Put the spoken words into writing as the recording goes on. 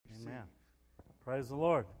Praise the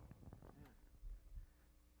Lord.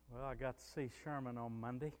 Well, I got to see Sherman on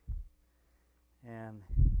Monday, and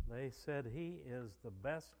they said he is the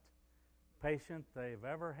best patient they've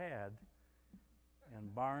ever had in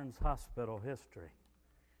Barnes Hospital history.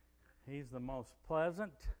 He's the most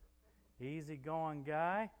pleasant, easygoing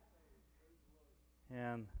guy,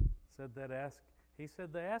 and he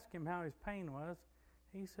said they asked him how his pain was.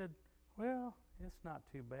 He said, well, it's not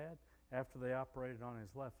too bad. After they operated on his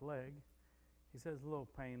left leg, he says a little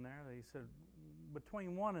pain there. He said,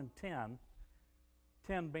 between 1 and 10,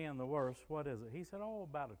 10 being the worst, what is it? He said,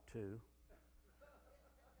 about a 2.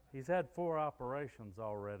 He's had 4 operations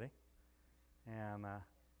already, and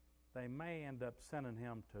they may end up sending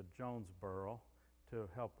him to Jonesboro to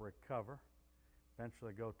help recover,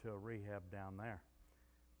 eventually go to a rehab down there.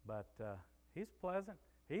 But he's pleasant.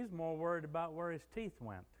 He's more worried about where his teeth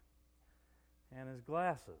went and his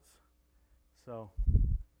glasses. So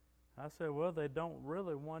I said, well, they don't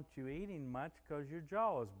really want you eating much because your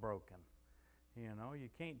jaw is broken. You know, you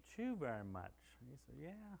can't chew very much. He said,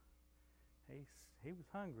 yeah. He was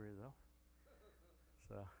hungry, though.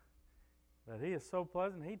 So, but he is so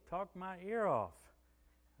pleasant, he talked my ear off.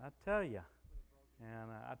 I tell you. And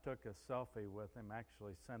I took a selfie with him.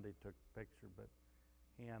 Actually, Cindy took the picture, but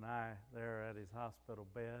he and I there at his hospital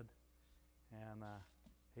bed. And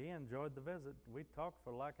he enjoyed the visit. We talked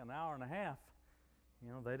for like an hour and a half. You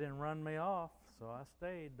know, they didn't run me off, so I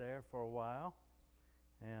stayed there for a while.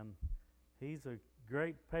 And he's a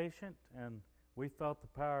great patient, and we felt the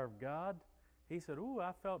power of God. He said,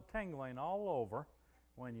 I felt tingling all over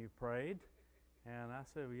when you prayed. And I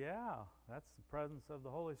said, yeah, that's the presence of the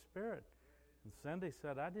Holy Spirit. And Cindy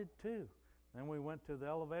said, I did too. Then we went to the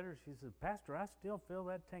elevator. She said, Pastor, I still feel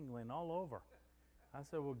that tingling all over. I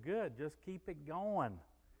said, well, good. Just keep it going.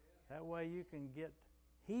 That way you can get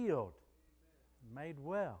healed, made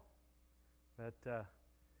well. But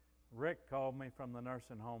Rick called me from the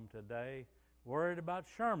nursing home today, worried about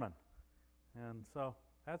Sherman. And so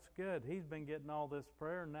that's good. He's been getting all this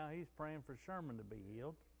prayer, and now he's praying for Sherman to be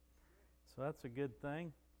healed. So that's a good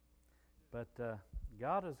thing. But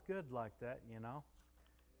God is good like that, you know.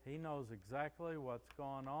 He knows exactly what's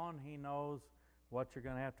going on. He knows what you're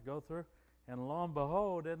going to have to go through. And lo and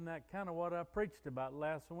behold, isn't that kind of what I preached about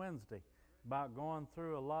last Wednesday? About going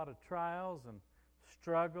through a lot of trials and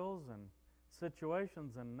struggles and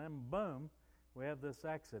situations, and then boom, we have this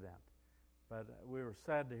accident. But we were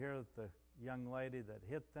sad to hear that the young lady that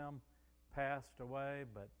hit them passed away,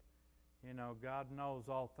 but you know, God knows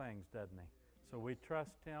all things, doesn't he? So we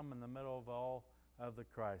trust him in the middle of all of the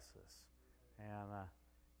crisis.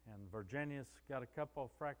 And Virginia's got a couple of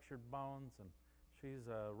fractured bones, and she's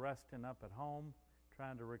resting up at home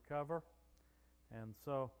trying to recover. And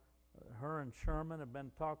so her and Sherman have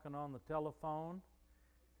been talking on the telephone,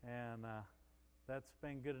 and that's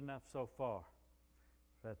been good enough so far.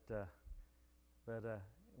 But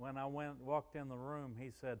when I walked in the room,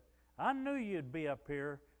 he said, I knew you'd be up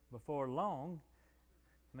here before long.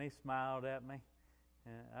 And he smiled at me.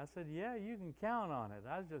 And I said, yeah, you can count on it.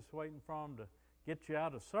 I was just waiting for him to get you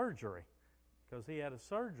out of surgery, because he had a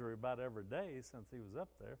surgery about every day since he was up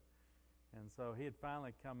there. And so he had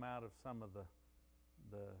finally come out of some of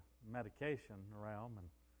the medication realm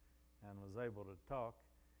and was able to talk.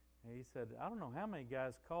 And he said, I don't know how many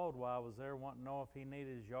guys called while I was there wanting to know if he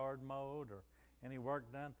needed his yard mowed or any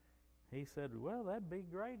work done. He said, well, that'd be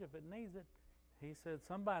great if it needs it. He said,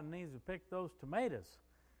 somebody needs to pick those tomatoes.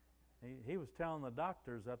 He was telling the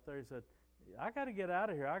doctors up there, he said, I got to get out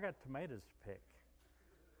of here. I got tomatoes to pick.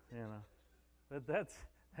 You know, but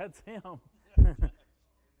that's him.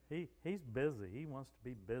 He's busy. He wants to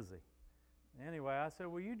be busy. Anyway, I said,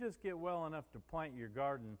 well, you just get well enough to plant your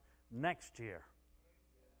garden next year.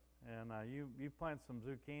 And you plant some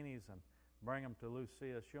zucchinis and bring them to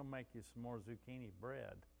Lucia. She'll make you some more zucchini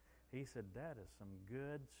bread. He said, that is some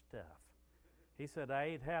good stuff. He said, I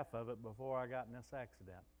ate half of it before I got in this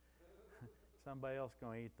accident. Somebody else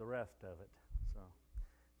going to eat the rest of it. So,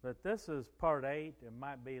 but this is part 8. It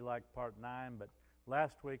might be like part 9, but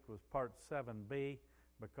last week was part 7B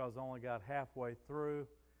because I only got halfway through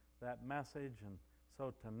that message. And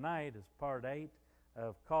so tonight is part 8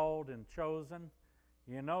 of Called and Chosen.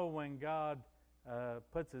 You know, when God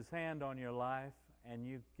puts his hand on your life and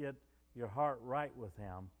you get your heart right with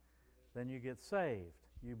him, then you get saved.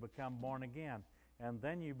 You become born again. And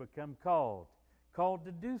then you become called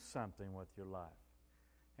to do something with your life.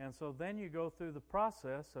 And so then you go through the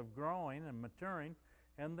process of growing and maturing,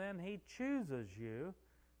 and then he chooses you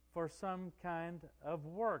for some kind of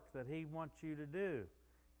work that he wants you to do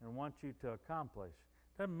and wants you to accomplish.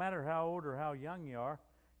 Doesn't matter how old or how young you are,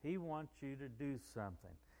 he wants you to do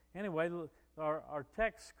something. Anyway, our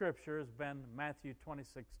text scripture has been Matthew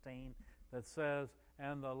 20:16 that says,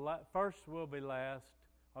 and the first will be last,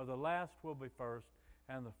 or the last will be first,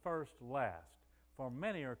 and the first last. For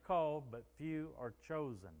many are called, but few are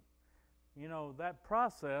chosen. You know, that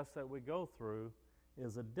process that we go through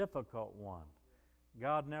is a difficult one.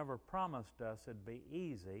 God never promised us it'd be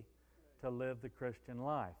easy to live the Christian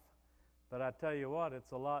life. But I tell you what,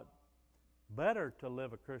 it's a lot better to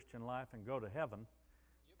live a Christian life and go to heaven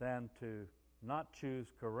than to not choose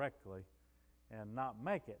correctly and not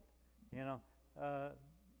make it. You know,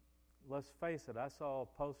 let's face it, I saw a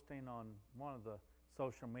posting on one of the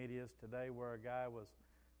social medias today where a guy was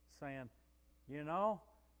saying, you know,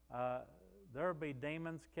 there'll be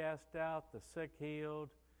demons cast out, the sick healed,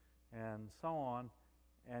 and so on,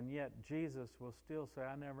 and yet Jesus will still say,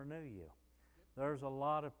 I never knew you. There's a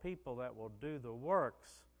lot of people that will do the works,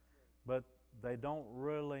 but they don't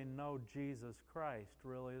really know Jesus Christ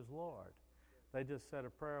really is Lord. They just said a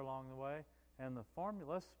prayer along the way, and the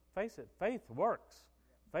formula, let's face it, faith works.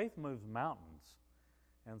 Faith moves mountains.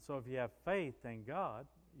 And so if you have faith in God,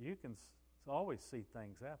 you can always see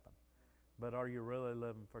things happen. But are you really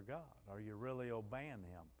living for God? Are you really obeying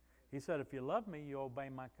Him? He said, if you love me, you obey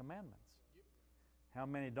my commandments. How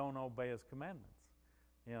many don't obey His commandments?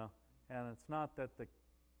 You know, and it's not that the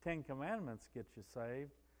 10 Commandments get you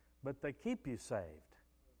saved, but they keep you saved.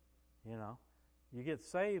 You know, you get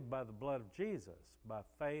saved by the blood of Jesus, by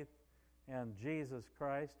faith in Jesus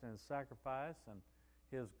Christ and His sacrifice and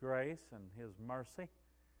His grace and His mercy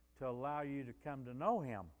to allow you to come to know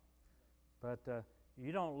Him. But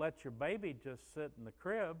you don't let your baby just sit in the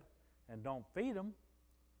crib and don't feed him.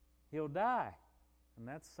 He'll die. And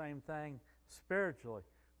that's the same thing spiritually.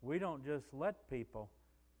 We don't just let people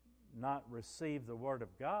not receive the Word of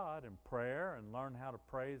God and prayer and learn how to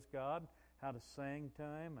praise God, how to sing to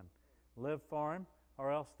Him and live for Him,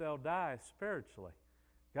 or else they'll die spiritually.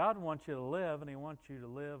 God wants you to live, and He wants you to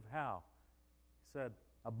live how? He said,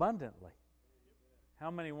 abundantly. How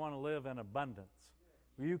many want to live in abundance?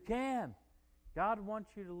 You can. God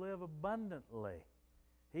wants you to live abundantly.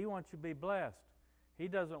 He wants you to be blessed. He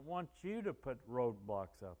doesn't want you to put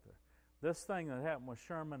roadblocks out there. This thing that happened with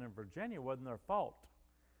Sherman and Virginia wasn't their fault.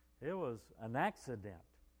 It was an accident.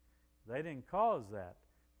 They didn't cause that,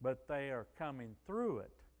 but they are coming through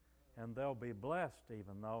it, and they'll be blessed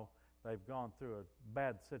even though they've gone through a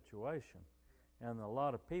bad situation. And a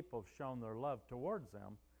lot of people have shown their love towards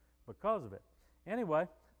them because of it. Anyway,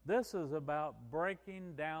 this is about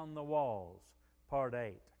breaking down the walls, part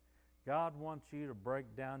 8. God wants you to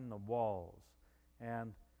break down the walls.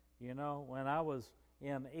 And, you know, when I was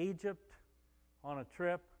in Egypt on a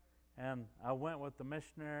trip, and I went with the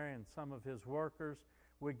missionary and some of his workers,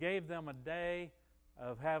 we gave them a day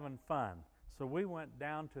of having fun. So we went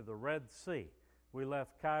down to the Red Sea. We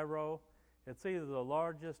left Cairo. It's either the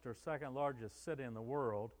largest or second largest city in the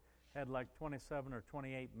world. Had like 27 or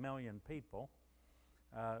 28 million people.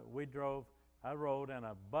 I rode in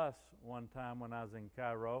a bus one time when I was in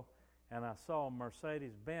Cairo, and I saw a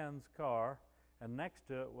Mercedes-Benz car, and next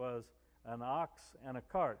to it was an ox and a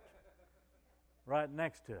cart right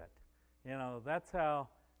next to it. You know, that's how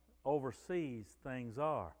overseas things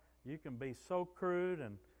are. You can be so crude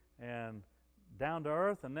and down to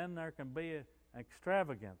earth, and then there can be an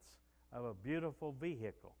extravagance of a beautiful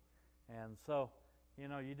vehicle. And so, you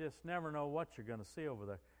know, you just never know what you're going to see over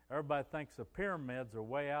there. Everybody thinks the pyramids are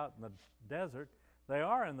way out in the desert. They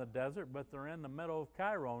are in the desert, but they're in the middle of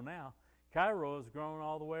Cairo now. Cairo has grown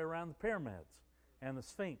all the way around the pyramids. And the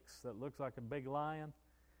Sphinx that looks like a big lion,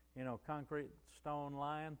 you know, concrete stone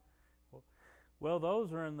lion. Well,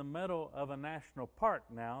 those are in the middle of a national park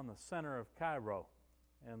now in the center of Cairo.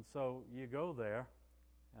 And so you go there,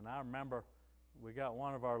 and I remember we got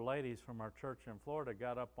one of our ladies from our church in Florida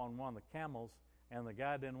got up on one of the camels, and the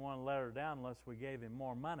guy didn't want to let her down unless we gave him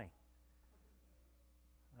more money.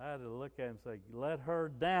 I had to look at him and say, let her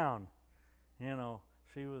down. You know,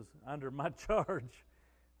 she was under my charge.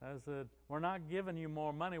 I said, we're not giving you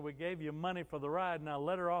more money. We gave you money for the ride. Now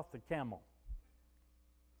let her off the camel.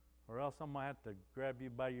 Or else I'm going to have to grab you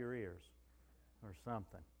by your ears or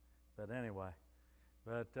something. But anyway,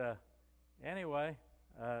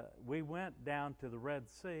 we went down to the Red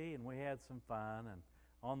Sea, and we had some fun. And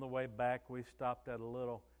on the way back, we stopped at a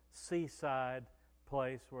little seaside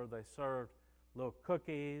place where they served little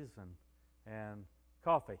cookies and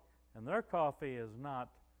coffee. And their coffee is not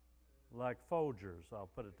like Folgers, I'll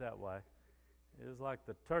put it that way. It was like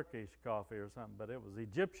the Turkish coffee or something, but it was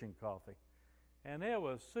Egyptian coffee. And it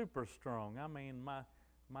was super strong. I mean,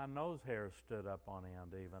 my nose hairs stood up on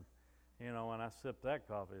end even. You know, when I sipped that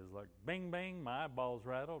coffee, it was like bing, bing, my eyeballs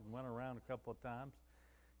rattled and went around a couple of times.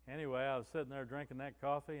 anyway, I was sitting there drinking that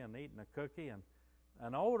coffee and eating a cookie, and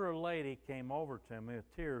an older lady came over to me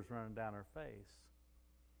with tears running down her face.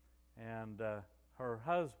 And her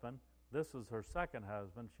husband, this is her second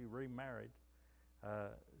husband, she remarried.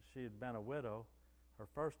 She had been a widow. Her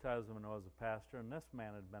first husband was a pastor, and this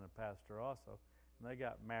man had been a pastor also. And they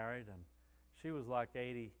got married, and she was like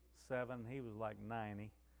 87, he was like 90.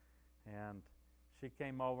 And she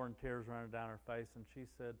came over and tears running down her face, and she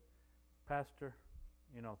said, Pastor,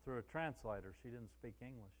 through a translator, she didn't speak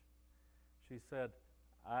English. She said,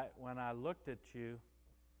 when I looked at you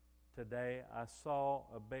today, I saw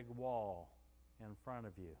a big wall in front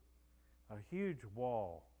of you, a huge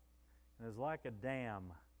wall. And it was like a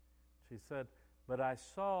dam. She said, but I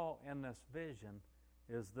saw in this vision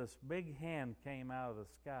is this big hand came out of the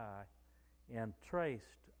sky and traced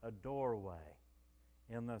a doorway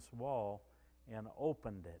in this wall and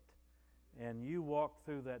opened it. And you walked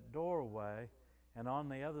through that doorway, and on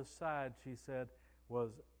the other side, she said,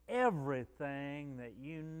 was everything that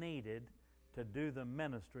you needed to do the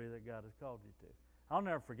ministry that God has called you to. I'll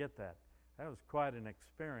never forget that. That was quite an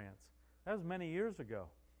experience. That was many years ago.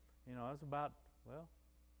 It was about,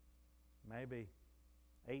 maybe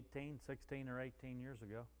 16 or 18 years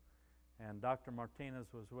ago. And Dr. Martinez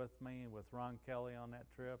was with me with Ron Kelly on that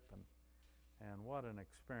trip, and what an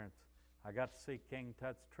experience. I got to see King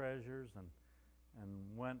Tut's treasures and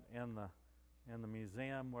went in the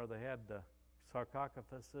museum where they had the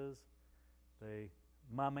sarcophaguses, the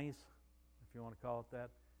mummies, if you want to call it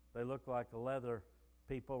that. They looked like leather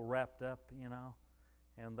people wrapped up,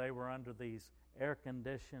 and they were under these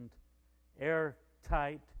air-conditioned,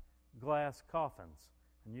 airtight glass coffins,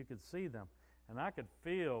 and you could see them. And I could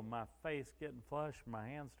feel my face getting flushed, my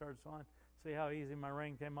hands started swelling. See how easy my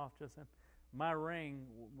ring came off just then? My ring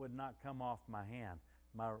would not come off my hand.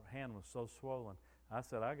 My hand was so swollen. I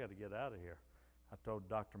said, I got to get out of here. I told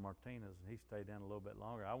Dr. Martinez, and he stayed in a little bit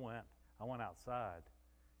longer. I went outside,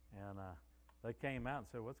 and they came out and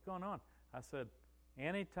said, what's going on? I said,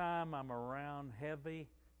 anytime I'm around heavy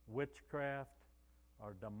witchcraft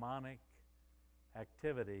or demonic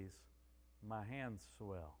activities, my hands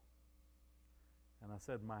swell. And I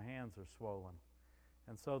said, my hands are swollen.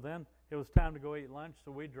 And so then it was time to go eat lunch,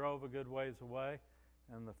 so we drove a good ways away,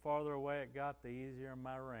 and the farther away it got, the easier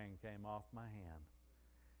my ring came off my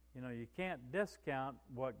hand. You can't discount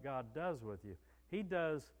what God does with you. He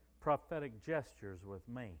does prophetic gestures with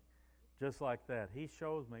me, just like that. He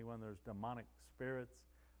shows me when there's demonic spirits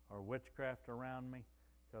or witchcraft around me,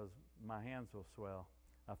 because my hands will swell.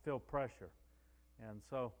 I feel pressure. And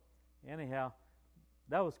so, anyhow,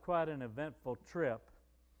 that was quite an eventful trip,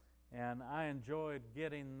 and I enjoyed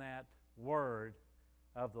getting that word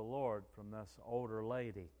of the Lord from this older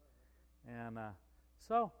lady. And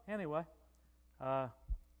so, anyway,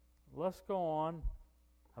 let's go on.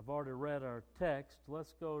 I've already read our text.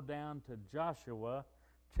 Let's go down to Joshua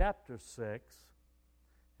chapter 6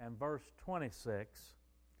 and verse 26.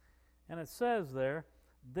 And it says there,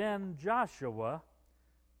 then Joshua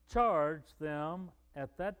charged them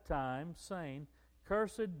at that time, saying,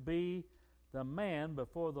 cursed be the man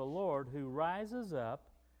before the Lord who rises up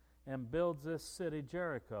and builds this city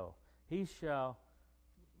Jericho. He shall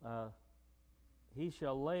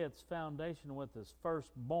lay its foundation with his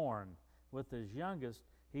firstborn. With his youngest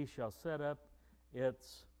he shall set up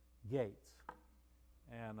its gates.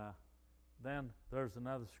 And then there's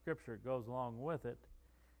another scripture that goes along with it,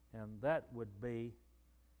 and that would be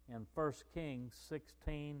in 1 Kings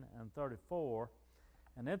 16 and 34.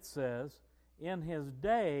 And it says, in his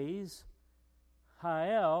days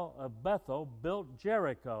Hiel of Bethel built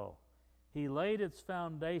Jericho. He laid its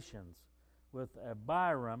foundations with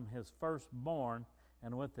Abiram his firstborn,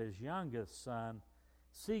 and with his youngest son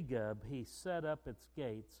Segub he set up its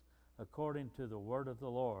gates according to the word of the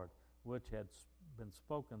Lord, which had been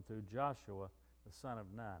spoken through Joshua the son of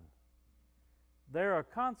Nun. There are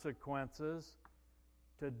consequences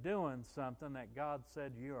to doing something that God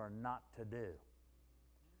said you are not to do.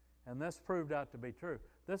 And this proved out to be true.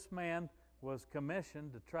 This man was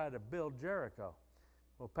commissioned to try to build Jericho.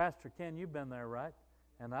 Well, Pastor Ken, you've been there, right?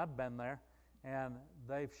 And I've been there. And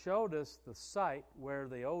they've showed us the site where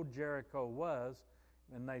the old Jericho was,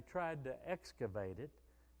 and they tried to excavate it,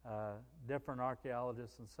 different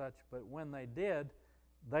archaeologists and such. But when they did,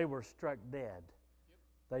 they were struck dead.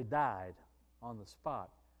 They died on the spot.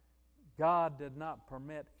 God did not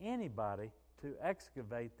permit anybody to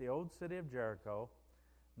excavate the old city of Jericho,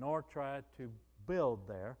 nor try to build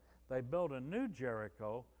there. They built a new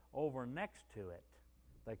Jericho over next to it.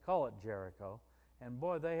 They call it Jericho. And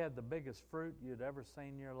boy, they had the biggest fruit you'd ever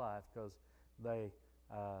seen in your life, because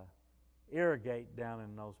irrigate down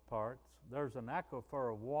in those parts. There's an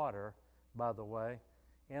aquifer of water, by the way,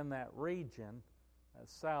 in that region, that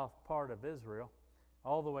south part of Israel,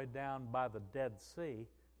 all the way down by the Dead Sea,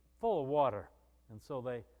 full of water. And so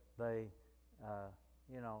they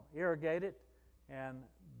irrigate it, and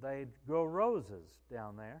they grow roses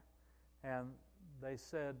down there. And they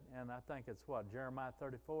said, and I think it's what, Jeremiah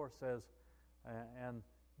 34 says, and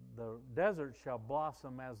the desert shall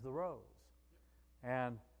blossom as the rose.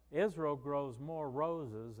 And Israel grows more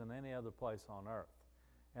roses than any other place on earth.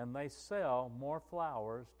 And they sell more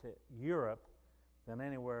flowers to Europe than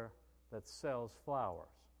anywhere that sells flowers,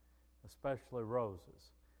 especially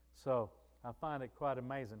roses. So I find it quite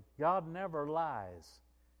amazing. God never lies.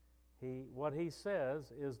 What He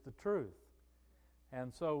says is the truth.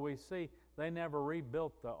 And so we see they never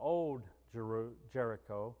rebuilt the old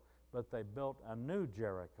Jericho, but they built a new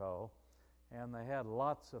Jericho, and they had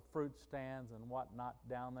lots of fruit stands and whatnot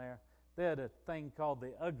down there. They had a thing called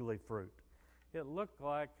the ugly fruit. It looked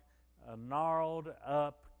like a gnarled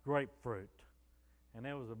up grapefruit, and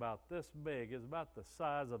it was about this big. It was about the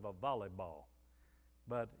size of a volleyball.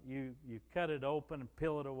 But you cut it open and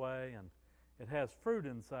peel it away, and it has fruit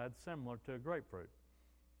inside similar to a grapefruit.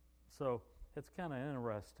 So it's kind of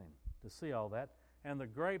interesting to see all that. And the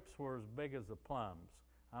grapes were as big as the plums.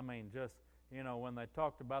 I mean, just, when they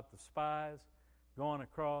talked about the spies going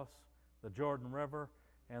across the Jordan River,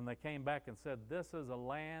 and they came back and said, this is a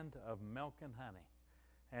land of milk and honey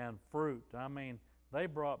and fruit. I mean, they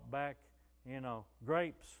brought back,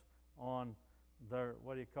 grapes on their,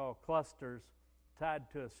 clusters tied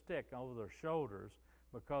to a stick over their shoulders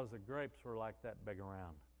because the grapes were like that big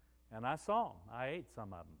around. And I saw them. I ate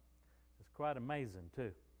some of them. It's quite amazing,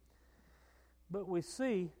 too. But we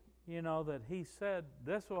see, that He said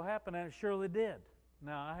this will happen, and it surely did.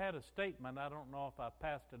 Now, I had a statement. I don't know if I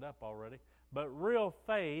passed it up already. But real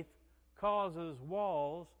faith causes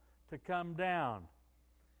walls to come down.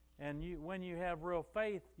 And when you have real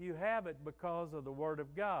faith, you have it because of the Word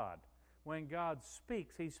of God. When God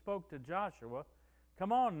speaks, He spoke to Joshua,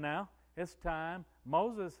 come on now, it's time.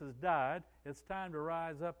 Moses has died. It's time to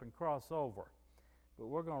rise up and cross over. But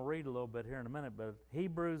we're going to read a little bit here in a minute. But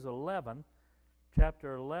Hebrews 11,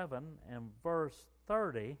 chapter 11 and verse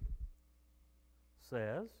 30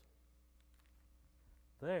 says,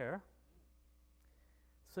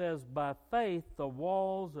 by faith the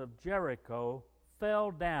walls of Jericho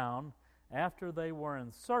fell down after they were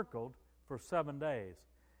encircled for 7 days.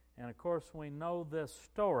 And of course we know this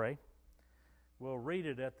story. We'll read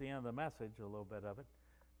it at the end of the message, a little bit of it.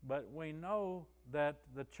 But we know that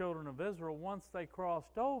the children of Israel, once they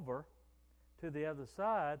crossed over to the other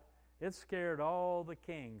side, it scared all the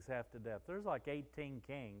kings half to death. There's like 18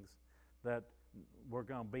 kings that were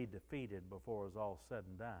going to be defeated before it was all said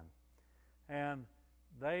and done. And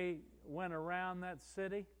they went around that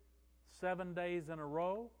city 7 days in a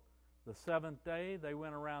row. The seventh day, they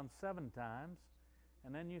went around 7 times.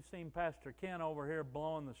 And then you've seen Pastor Ken over here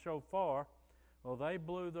blowing the shofar. Well, they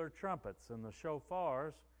blew their trumpets and the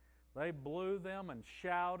shofars. They blew them and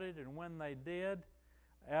shouted, and when they did,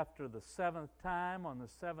 after the 7th time on the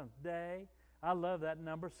 7th day, I love that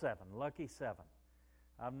number 7, lucky 7.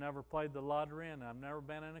 I've never played the lottery and I've never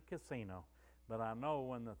been in a casino, but I know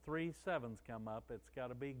when the 3 7s come up, it's got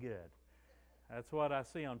to be good. That's what I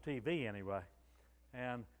see on TV anyway.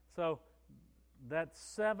 And so that's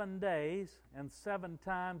 7 days, and 7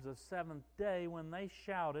 times the 7th day when they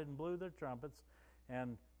shouted and blew their trumpets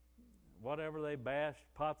and whatever they bashed,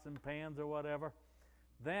 pots and pans or whatever,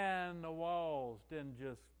 then the walls didn't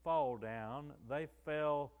just fall down, they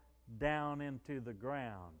fell down into the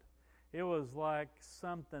ground. It was like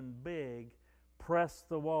something big pressed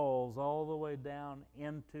the walls all the way down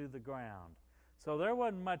into the ground. So there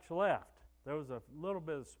wasn't much left. There was a little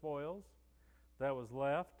bit of spoils that was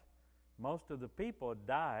left. Most of the people had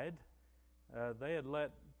died. They had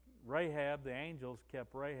let Rahab, the angels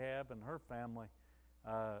kept Rahab and her family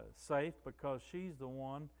safe because she's the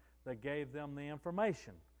one that gave them the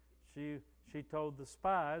information. She told the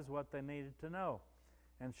spies what they needed to know.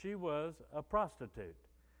 And she was a prostitute.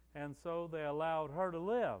 And so they allowed her to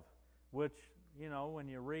live, which, when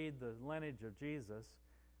you read the lineage of Jesus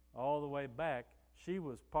all the way back, she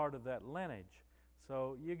was part of that lineage.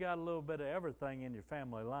 So you got a little bit of everything in your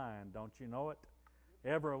family line, don't you know it?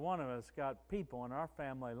 Every one of us got people in our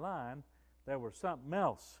family line that were something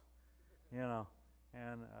else,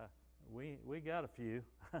 and we got a few.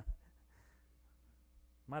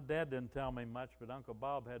 My dad didn't tell me much, but Uncle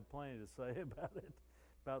Bob had plenty to say about it,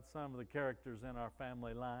 about some of the characters in our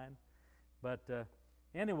family line. But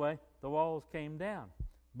anyway, the walls came down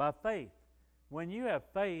by faith. when you have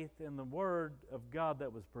faith in the Word of God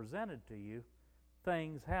that was presented to you,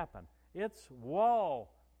 things happen. It's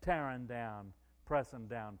wall tearing down, pressing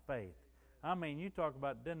down faith. I mean, you talk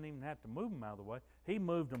about didn't even have to move them out of the way. He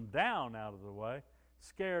moved them down out of the way,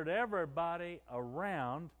 scared everybody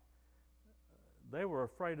around. They were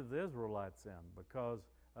afraid of the Israelites then because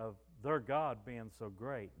of their God being so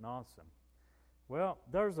great and awesome. Well,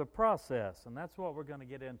 there's a process, and that's what we're going to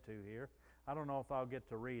get into here. I don't know if I'll get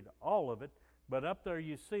to read all of it, but up there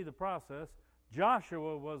you see the process.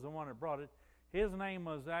 Joshua was the one that brought it. His name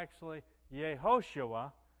was actually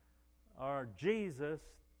Yehoshua, or Jesus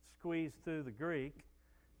squeezed through the Greek,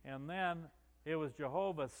 and then it was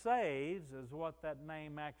Jehovah Saves is what that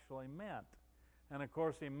name actually meant. And of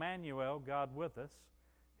course, Emmanuel, God with us,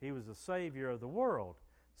 he was the Savior of the world.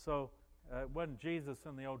 So it wasn't Jesus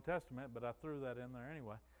in the Old Testament, but I threw that in there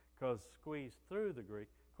anyway, because squeezed through the Greek.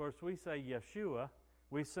 Of course, we say Yeshua.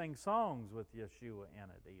 We sing songs with Yeshua in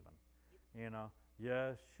it even. You know,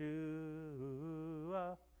 Yeshua.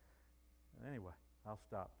 Anyway, I'll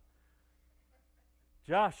stop.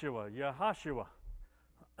 Joshua, Yehoshua,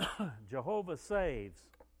 Jehovah Saves.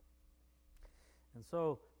 And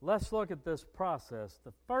so let's look at this process.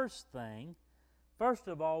 The first thing, first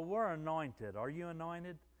of all, we're anointed. Are you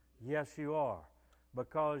anointed? Yes, you are,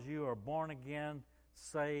 because you are born again,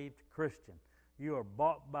 saved Christian. You are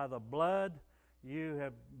bought by the blood. You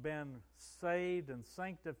have been saved and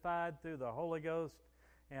sanctified through the Holy Ghost,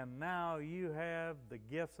 and now you have the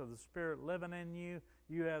gifts of the Spirit living in you.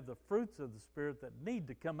 You have the fruits of the Spirit that need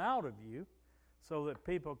to come out of you so that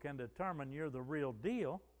people can determine you're the real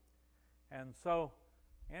deal. And so,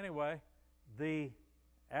 anyway, the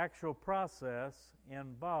actual process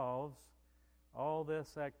involves all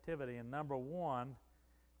this activity. And number one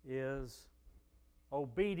is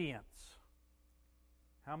obedience.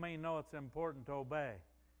 How many know it's important to obey?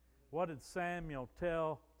 What did Samuel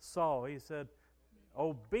tell Saul? He said,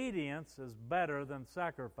 obedience is better than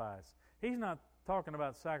sacrifice. He's not talking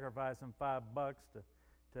about sacrificing $5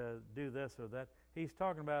 to do this or that. He's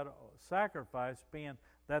talking about sacrifice being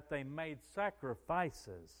that they made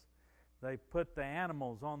sacrifices. They put the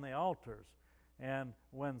animals on the altars. And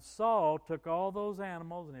when Saul took all those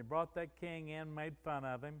animals and he brought that king in, made fun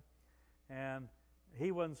of him, and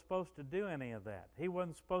he wasn't supposed to do any of that. He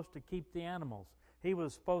wasn't supposed to keep the animals. He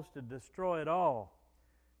was supposed to destroy it all.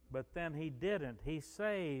 But then he didn't. He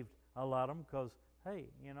saved a lot of them because, hey,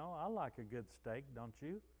 you know, I like a good steak, don't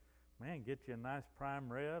you? Man, get you a nice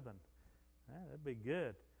prime rib, and that'd be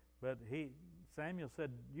good. But Samuel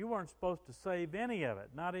said, you weren't supposed to save any of it,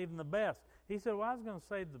 not even the best. He said, well, I was going to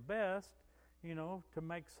save the best, you know, to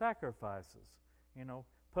make sacrifices, you know,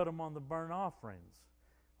 put them on the burnt offerings,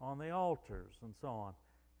 on the altars, and so on.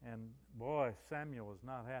 And boy, Samuel was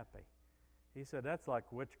not happy. He said, that's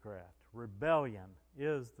like witchcraft. Rebellion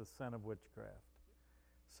is the sin of witchcraft.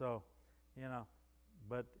 So, you know,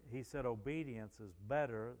 but he said obedience is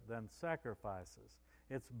better than sacrifices.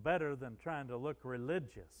 It's better than trying to look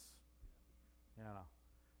religious, you know.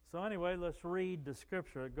 So anyway, let's read the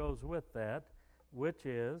scripture that goes with that, which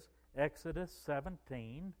is Exodus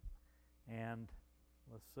 17. And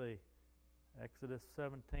let's see, Exodus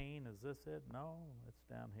 17, is this it? No, it's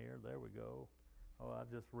down here. There we go. Oh, I'll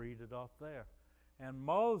just read it off there. And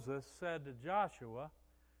Moses said to Joshua,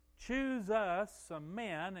 choose us some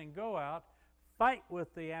men and go out, fight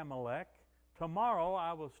with the Amalek. Tomorrow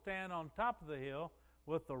I will stand on top of the hill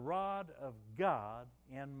with the rod of God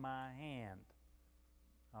in my hand.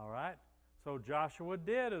 All right? So Joshua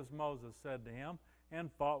did as Moses said to him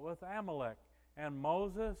and fought with Amalek. And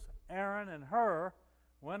Moses, Aaron, and Hur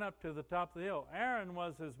went up to the top of the hill. Aaron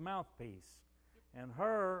was his mouthpiece, and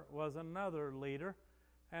Hur was another leader.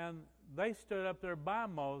 And they stood up there by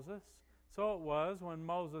Moses. So it was when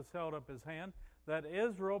Moses held up his hand that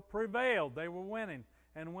Israel prevailed. They were winning.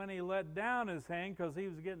 And when he let down his hand because he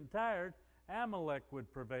was getting tired, Amalek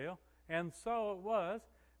would prevail. And so it was.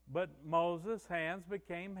 But Moses' hands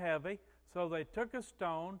became heavy. So they took a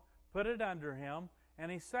stone, put it under him,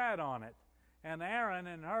 and he sat on it. And Aaron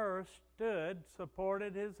and Hur stood,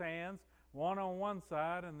 supported his hands, one on one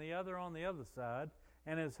side and the other on the other side.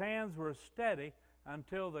 And his hands were steady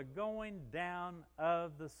until the going down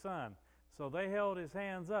of the sun. So they held his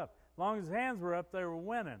hands up. As long as his hands were up, they were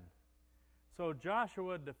winning. So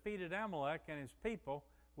Joshua defeated Amalek and his people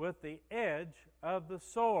with the edge of the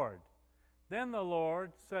sword. Then the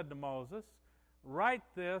Lord said to Moses, write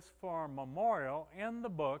this for a memorial in the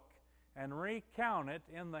book and recount it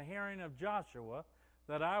in the hearing of Joshua,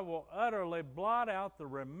 that I will utterly blot out the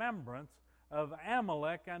remembrance of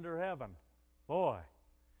Amalek under heaven. Boy.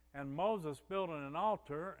 And Moses built an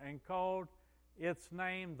altar and called It's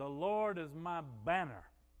named, the Lord is my banner.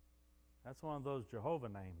 That's one of those Jehovah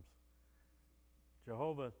names.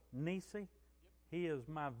 Jehovah Nisi, He is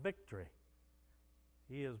my victory.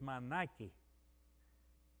 He is my Nike.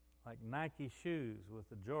 Like Nike shoes with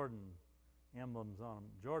the Jordan emblems on them.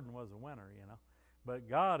 Jordan was a winner, you know. But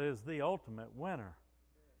God is the ultimate winner.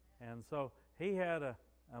 And so He had a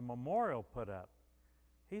memorial put up.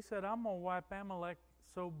 He said, I'm going to wipe Amalek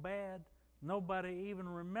so bad nobody even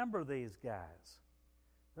remember these guys.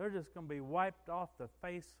 They're just going to be wiped off the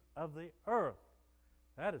face of the earth.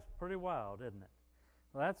 That is pretty wild, isn't it?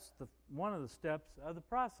 Well, that's one of the steps of the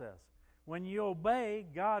process. When you obey,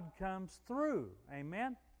 God comes through.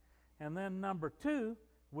 Amen? And then number 2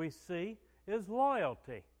 we see is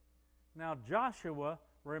loyalty. Now Joshua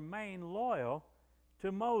remained loyal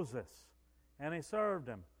to Moses, and he served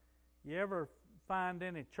him. You ever find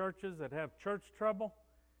any churches that have church trouble?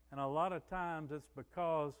 And a lot of times it's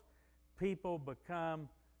because people become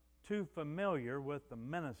too familiar with the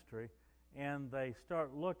ministry, and they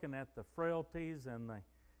start looking at the frailties and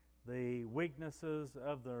the weaknesses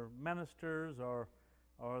of their ministers or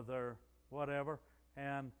their whatever,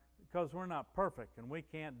 and because we're not perfect and we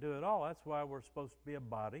can't do it all. That's why we're supposed to be a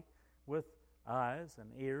body with eyes and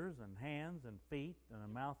ears and hands and feet and a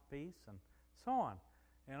mouthpiece and so on.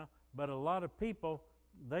 You know, but a lot of people,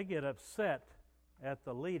 they get upset at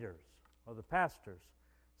the leaders or the pastors.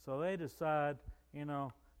 So they decide, you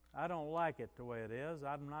know, I don't like it the way it is.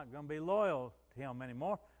 I'm not going to be loyal to him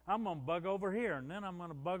anymore. I'm going to bug over here, and then I'm going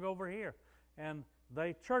to bug over here. And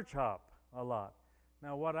they church hop a lot.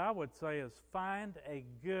 Now, what I would say is find a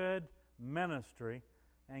good ministry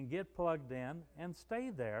and get plugged in and stay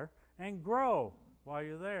there and grow while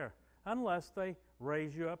you're there, unless they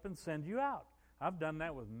raise you up and send you out. I've done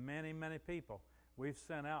that with many, many people. We've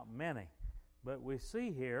sent out many. But we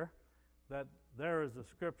see here that there is a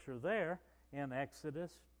scripture there in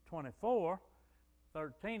Exodus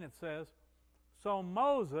 24:13. It says, So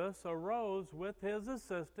Moses arose with his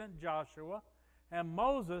assistant Joshua, and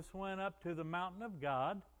Moses went up to the mountain of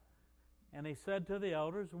God, and he said to the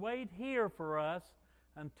elders, Wait here for us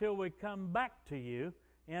until we come back to you.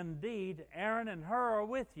 Indeed, Aaron and Hur are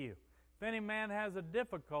with you. If any man has a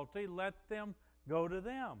difficulty, let them go to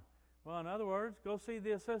them. Well, in other words, go see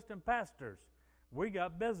the assistant pastors. We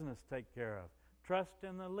got business to take care of. Trust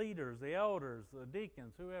in the leaders, the elders, the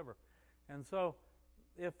deacons, whoever. And so,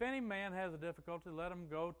 if any man has a difficulty, let him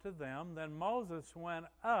go to them. Then Moses went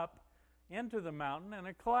up into the mountain, and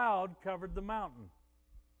a cloud covered the mountain.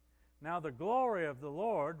 Now the glory of the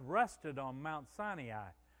Lord rested on Mount Sinai,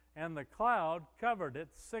 and the cloud covered it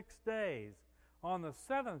 6 days. On the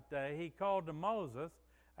 7th day he called to Moses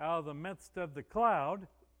out of the midst of the cloud.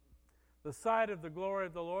 The sight of the glory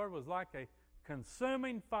of the Lord was like a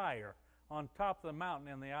consuming fire on top of the mountain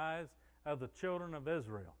in the eyes of the children of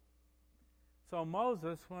Israel. So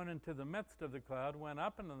Moses went into the midst of the cloud, went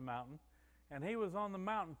up into the mountain, and he was on the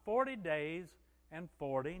mountain 40 days and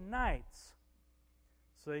 40 nights.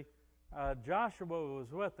 See, Joshua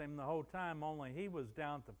was with him the whole time, only he was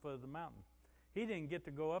down at the foot of the mountain. He didn't get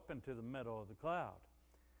to go up into the middle of the cloud.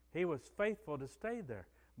 He was faithful to stay there.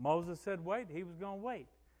 Moses said wait, he was going to wait.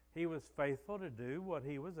 He was faithful to do what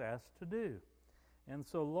he was asked to do. And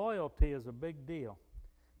so loyalty is a big deal.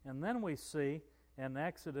 And then we see in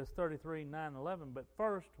Exodus 33:9-11, but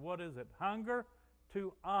first, what is it? Hunger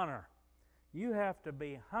to honor. You have to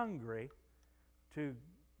be hungry to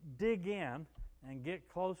dig in and get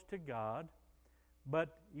close to God,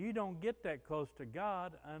 but you don't get that close to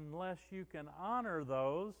God unless you can honor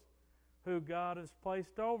those who God has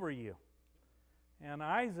placed over you. And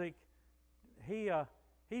Isaac,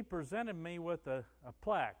 he presented me with a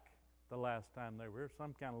plaque the last time they were here,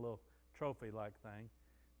 some kind of little trophy-like thing,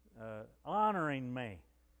 honoring me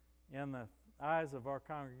in the eyes of our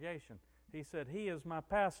congregation. He said, he is my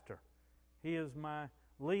pastor. He is my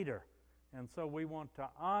leader. And so we want to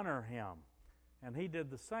honor him. And he did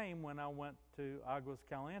the same when I went to Aguas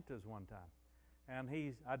Calientes one time. And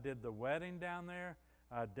I did the wedding down there.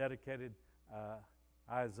 I dedicated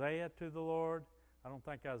Isaiah to the Lord. I don't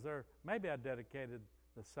think I was there. Maybe I dedicated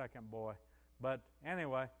the second boy. But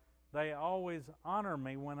anyway, they always honor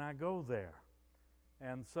me when I go there.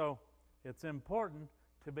 And so it's important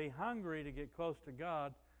to be hungry to get close to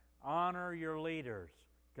God. Honor your leaders.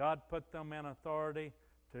 God put them in authority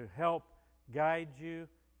to help guide you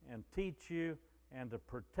and teach you and to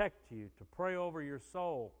protect you, to pray over your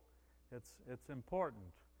soul. It's important.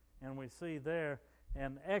 And we see there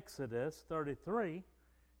in Exodus 33,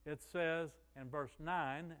 it says in verse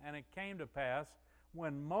 9, And it came to pass,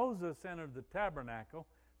 when Moses entered the tabernacle,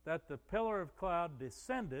 that the pillar of cloud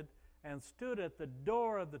descended and stood at the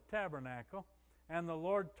door of the tabernacle, and the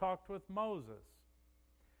Lord talked with Moses.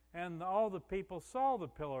 And all the people saw the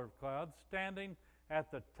pillar of cloud standing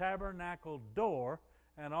at the tabernacle door,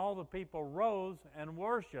 and all the people rose and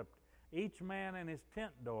worshiped, each man in his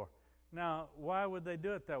tent door. Now, why would they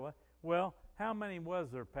do it that way? Well, how many was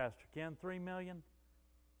there, Pastor Ken? 3 million?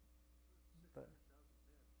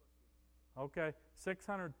 Okay,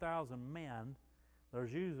 600,000 men.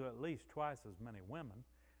 There's usually at least twice as many women,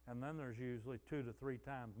 and then there's usually 2 to 3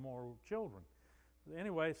 times more children.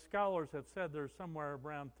 Anyway, scholars have said there's somewhere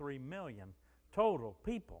around 3 million total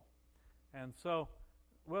people. And so,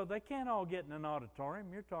 well, they can't all get in an auditorium.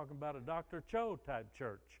 You're talking about a Dr. Cho type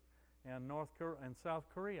church in South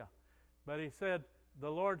Korea. But he said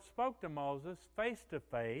the Lord spoke to Moses face to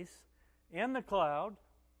face in the cloud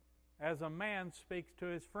as a man speaks to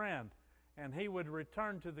his friend. And he would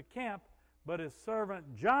return to the camp, but his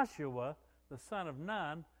servant Joshua, the son of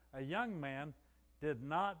Nun, a young man, did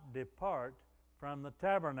not depart from the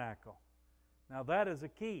tabernacle. Now that is a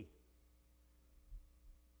key.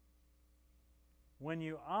 When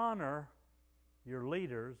you honor your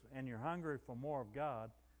leaders and you're hungry for more of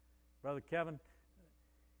God, Brother Kevin,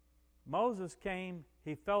 Moses came,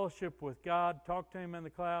 he fellowshiped with God, talked to him in the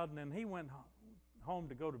cloud, and then he went home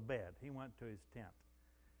to go to bed. He went to his tent.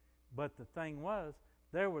 But the thing was,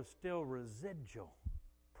 there was still residual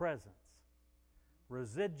presence,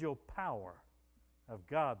 residual power of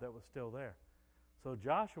God that was still there. So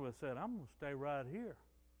Joshua said, I'm going to stay right here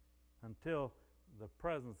until the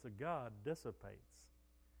presence of God dissipates.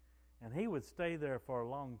 And he would stay there for a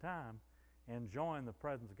long time, enjoying the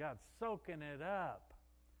presence of God, soaking it up.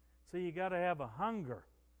 So you got to have a hunger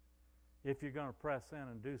if you're going to press in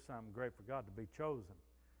and do something great for God to be chosen.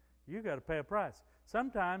 You got to pay a price.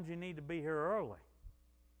 Sometimes you need to be here early.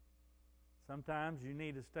 Sometimes you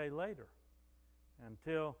need to stay later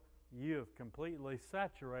until you have completely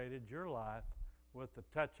saturated your life with the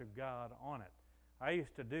touch of God on it. I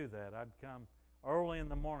used to do that. I'd come early in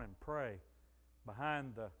the morning, pray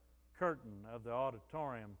behind the curtain of the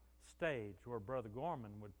auditorium stage where Brother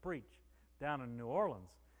Gorman would preach down in New Orleans.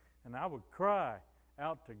 And I would cry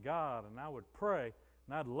out to God, and I would pray,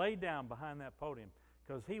 and I'd lay down behind that podium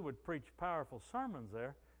because he would preach powerful sermons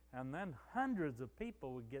there, and then hundreds of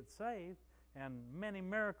people would get saved and many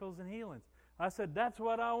miracles and healings. I said, that's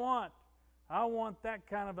what I want. I want that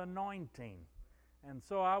kind of anointing. And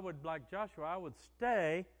so I would, like Joshua, I would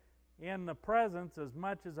stay in the presence as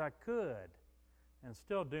much as I could and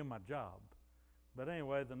still do my job. But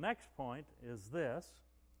anyway, the next point is this.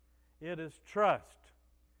 It is trust.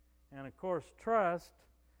 And of course, trust,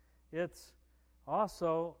 it's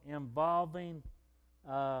also involving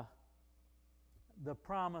the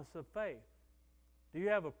promise of faith. Do you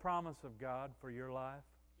have a promise of God for your life?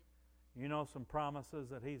 You know some promises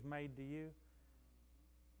that He's made to you?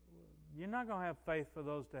 You're not going to have faith for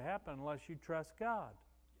those to happen unless you trust God.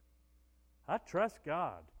 I trust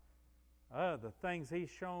God. The things He's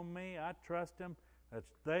shown me, I trust Him that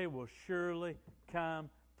they will surely come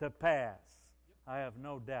to pass. I have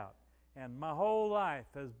no doubt. And my whole life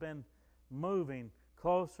has been moving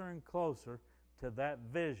closer and closer to that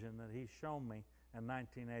vision that He's shown me in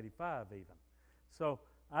 1985 even. So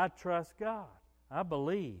I trust God. I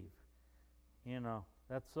believe. You know,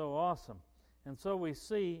 that's so awesome. And so we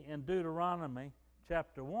see in Deuteronomy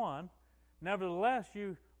chapter 1, nevertheless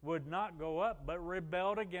you would not go up, but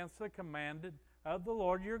rebelled against the commandment of the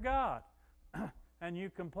Lord your God. And you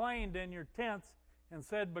complained in your tents and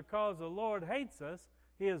said, because the Lord hates us,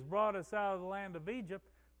 He has brought us out of the land of Egypt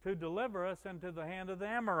to deliver us into the hand of the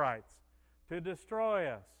Amorites, to destroy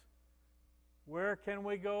us. Where can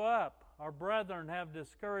we go up? Our brethren have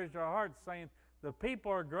discouraged our hearts, saying, the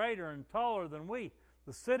people are greater and taller than we.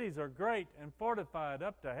 The cities are great and fortified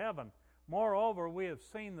up to heaven. Moreover, we have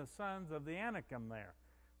seen the sons of the Anakim there.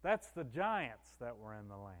 That's the giants that were in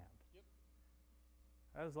the land. Yep.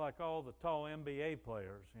 That was like all the tall NBA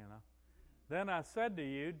players, you know. Then I said to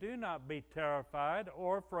you, do not be terrified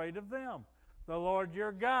or afraid of them. The Lord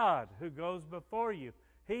your God, who goes before you,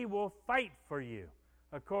 He will fight for you,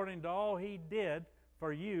 according to all He did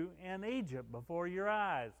for you in Egypt before your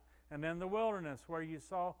eyes, and in the wilderness where you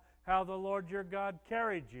saw how the Lord your God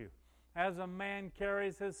carried you, as a man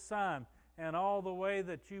carries his son, and all the way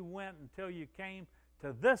that you went until you came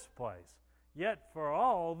to this place. Yet for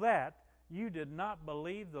all that you did not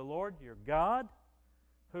believe the Lord your God,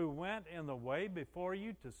 who went in the way before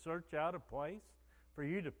you to search out a place for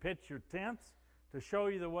you to pitch your tents, to show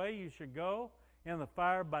you the way you should go, in the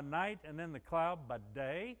fire by night and in the cloud by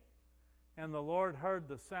day. And the Lord heard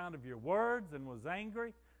the sound of your words and was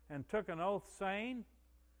angry and took an oath, saying,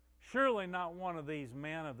 surely not one of these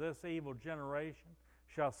men of this evil generation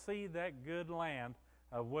shall see that good land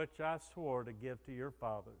of which I swore to give to your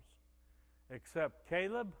fathers. Except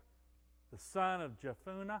Caleb, the son of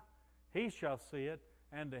Jephunneh, he shall see it,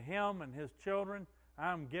 and to him and his children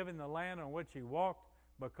I am giving the land on which he walked,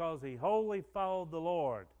 because he wholly followed the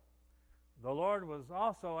Lord. The Lord was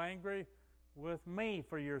also angry with me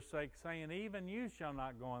for your sake, saying, even you shall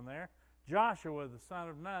not go in there. Joshua, the son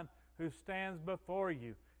of Nun, who stands before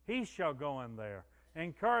you, he shall go in there.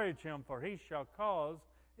 Encourage him, for he shall cause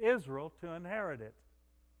Israel to inherit it.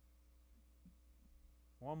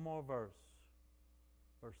 One more verse.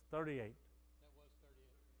 Verse 38. That was 38.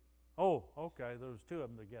 Oh, okay. There was two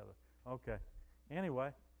of them together. Okay.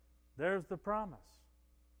 Anyway, there's the promise.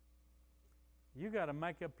 You got to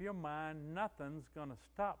make up your mind, nothing's going to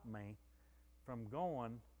stop me from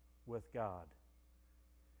going with God.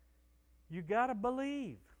 You got to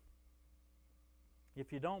believe.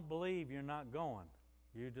 If you don't believe, you're not going.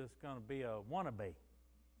 You're just going to be a wannabe.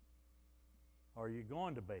 Or you're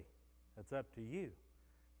going to be. It's up to you.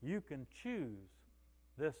 You can choose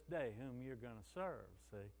this day whom you're going to serve,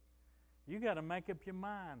 see. You got to make up your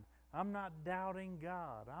mind. I'm not doubting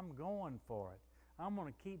God. I'm going for it. I'm going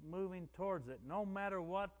to keep moving towards it no matter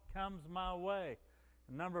what comes my way.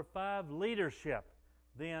 And number 5, leadership.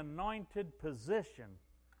 The anointed position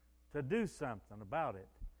to do something about it.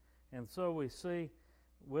 And so we see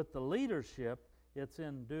with the leadership, it's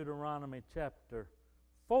in Deuteronomy chapter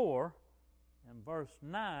 4 and verse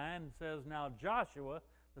 9 says, now Joshua,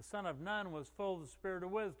 the son of Nun, was full of the spirit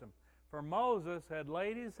of wisdom, for Moses had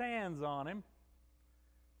laid his hands on him.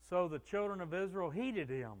 So the children of Israel heeded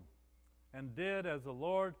him and did as the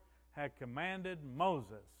Lord had commanded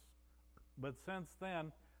Moses. But since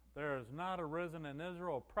then there has not arisen in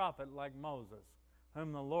Israel a prophet like Moses,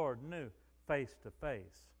 whom the Lord knew face to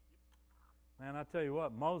face. Man, I tell you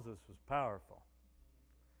what, Moses was powerful.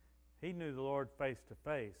 He knew the Lord face to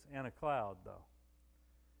face in a cloud, though.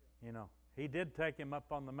 You know, he did take him up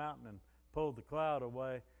on the mountain and pulled the cloud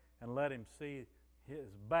away and let him see his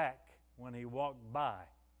back when he walked by.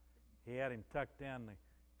 He had him tucked in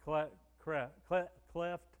the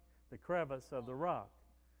cleft, the crevice of the rock.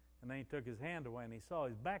 And then he took his hand away and he saw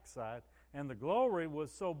his backside. And the glory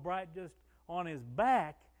was so bright just on his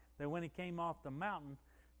back that when he came off the mountain,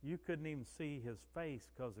 you couldn't even see his face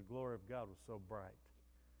because the glory of God was so bright.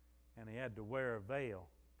 And he had to wear a veil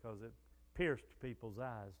because it pierced people's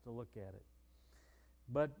eyes to look at it.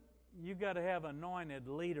 But you got to have anointed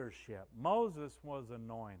leadership. Moses was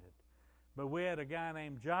anointed. But we had a guy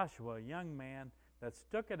named Joshua, a young man, that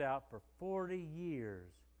stuck it out for 40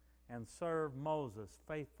 years and served Moses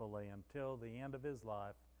faithfully until the end of his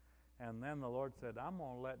life. And then the Lord said, I'm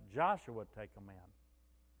going to let Joshua take them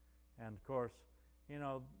in. And of course, you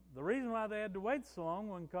know, the reason why they had to wait so long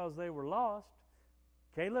was because they were lost.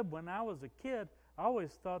 Caleb, when I was a kid, I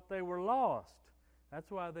always thought they were lost.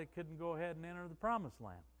 That's why they couldn't go ahead and enter the promised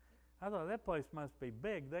land. I thought that place must be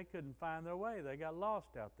big. They couldn't find their way. They got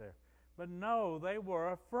lost out there. But no, they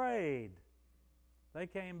were afraid. They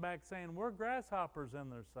came back saying, we're grasshoppers in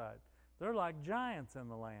their sight. They're like giants in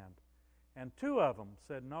the land. And 2 of them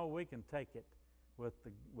said, no, we can take it with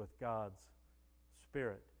God's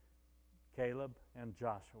Spirit, Caleb and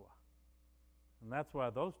Joshua. And that's why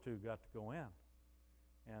those 2 got to go in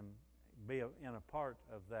and be in a part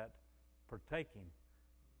of that partaking.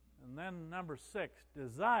 And then number 6,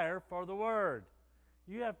 desire for the Word.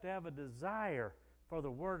 You have to have a desire for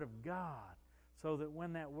the Word of God so that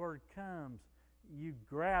when that Word comes, you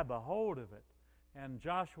grab a hold of it. And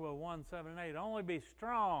Joshua 1, 7, and 8, only be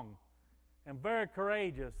strong and very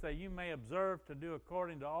courageous, that you may observe to do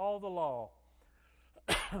according to all the law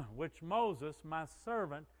which Moses, my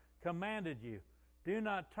servant, commanded you. Do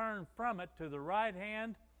not turn from it to the right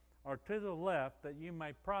hand or to the left, that you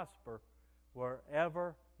may prosper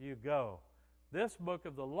wherever you go. This book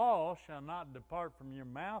of the law shall not depart from your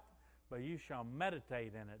mouth, but you shall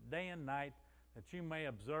meditate in it day and night, that you may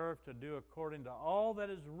observe to do according to all that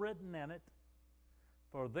is written in it.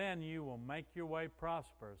 For then you will make your way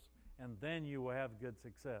prosperous, and then you will have good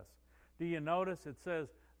success. Do you notice it says,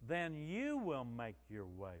 then you will make your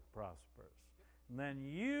way prosperous, and then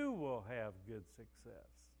you will have good success.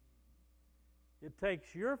 It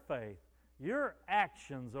takes your faith, your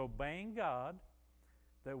actions obeying God,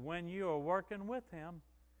 that when you are working with Him,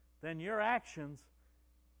 then your actions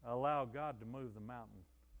allow God to move the mountain,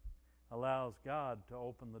 allows God to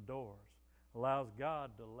open the doors, allows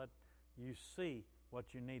God to let you see what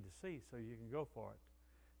you need to see so you can go for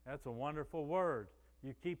it. That's a wonderful word.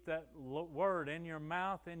 You keep that word in your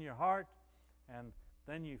mouth, in your heart, and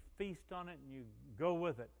then you feast on it and you go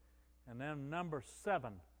with it. And then number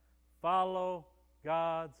 7, follow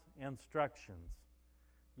God's instructions.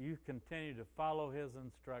 you continue to follow His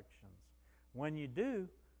instructions. When you do,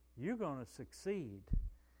 you're going to succeed.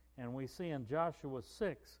 And we see in Joshua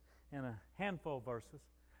 6, in a handful of verses,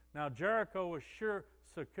 now Jericho was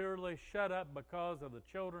securely shut up because of the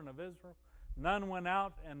children of Israel. None went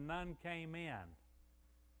out and none came in.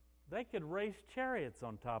 They could race chariots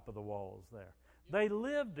on top of the walls there. They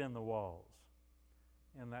lived in the walls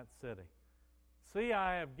in that city. See,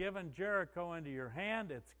 I have given Jericho into your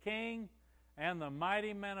hand, its king, and the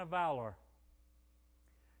mighty men of valor.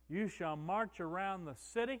 You shall march around the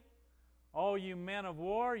city. All you men of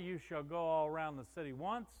war, you shall go all around the city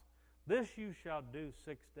once. This you shall do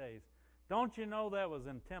 6 days. Don't you know that was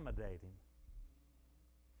intimidating?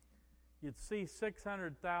 You'd see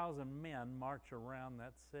 600,000 men march around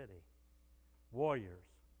that city. Warriors.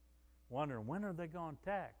 Wondering, when are they going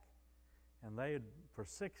to attack? And for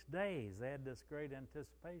 6 days, they had this great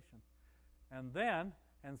anticipation. And then,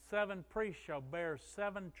 and 7 priests shall bear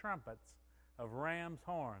 7 trumpets of ram's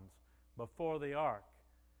horns before the ark.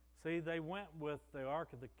 See, they went with the Ark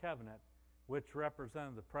of the Covenant, which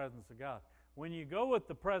represented the presence of God. When you go with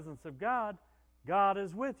the presence of God, God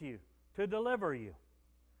is with you to deliver you.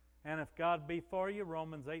 And if God be for you,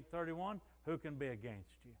 Romans 8:31, who can be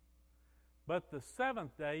against you? But the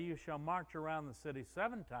 7th day you shall march around the city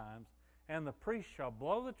 7 times, and the priests shall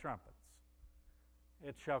blow the trumpets.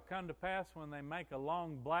 It shall come to pass when they make a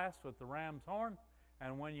long blast with the ram's horn,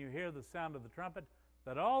 and when you hear the sound of the trumpet,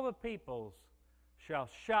 that all the peoples shall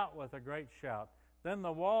shout with a great shout. Then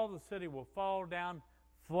the wall of the city will fall down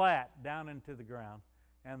flat down into the ground,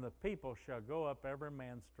 and the people shall go up every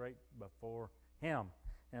man straight before him.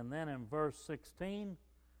 And then in verse 16,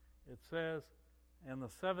 it says, and the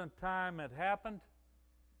 7th time it happened,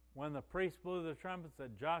 when the priest blew the trumpets,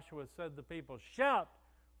 that Joshua said to the people, shout,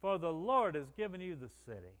 for the Lord has given you the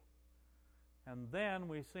city. And then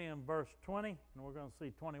we see in verse 20, and we're going to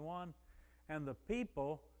see 21, and the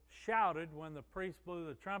people shouted when the priest blew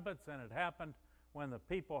the trumpets, and it happened when the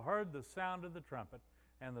people heard the sound of the trumpet,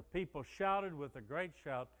 and the people shouted with a great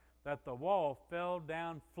shout that the wall fell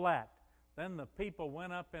down flat. Then the people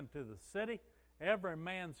went up into the city, every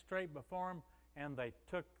man straight before him, and they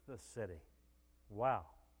took the city. Wow.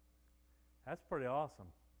 That's pretty awesome.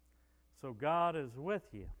 So God is with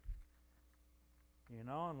you. You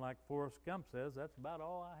know, and like Forrest Gump says, that's about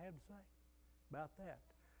all I have to say about that.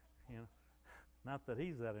 You know, not that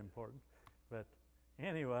he's that important, but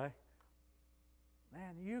anyway,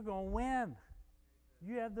 man, you're going to win.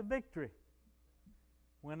 You have the victory.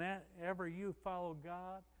 Whenever you follow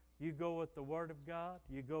God, you go with the Word of God,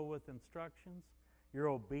 you go with instructions, you're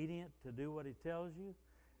obedient to do what He tells you,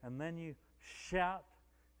 and then you shout,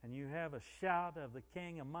 and you have a shout of the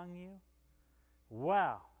King among you.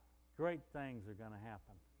 Wow, great things are going to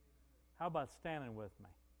happen. How about standing with me?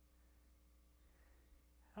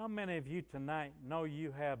 How many of you tonight know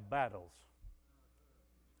you have battles?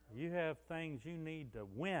 You have things you need to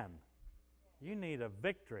win. You need a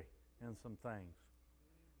victory in some things.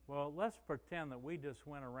 Well, let's pretend that we just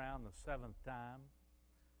went around the 7th time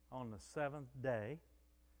on the 7th day.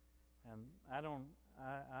 And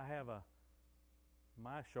I have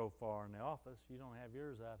my shofar in the office. You don't have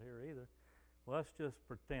yours out here either. Well, let's just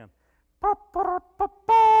pretend.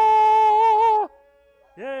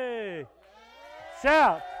 Yay!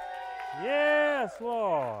 Shout! Yes,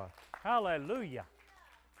 Lord! Hallelujah!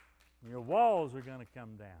 Your walls are going to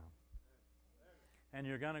come down. And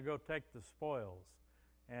you're going to go take the spoils.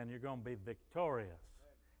 And you're going to be victorious.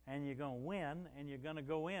 And you're going to win, and you're going to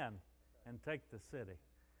go in and take the city.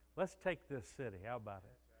 Let's take this city. How about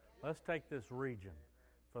it? Let's take this region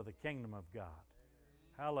for the kingdom of God.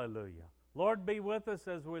 Hallelujah. Lord, be with us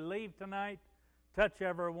as we leave tonight. Touch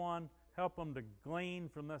everyone. Help them to glean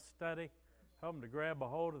from this study. Help them to grab a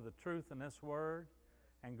hold of the truth in this word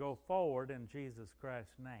and go forward in Jesus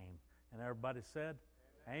Christ's name. And everybody said,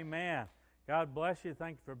 Amen. God bless you.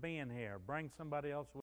 Thank you for being here. Bring somebody else with you.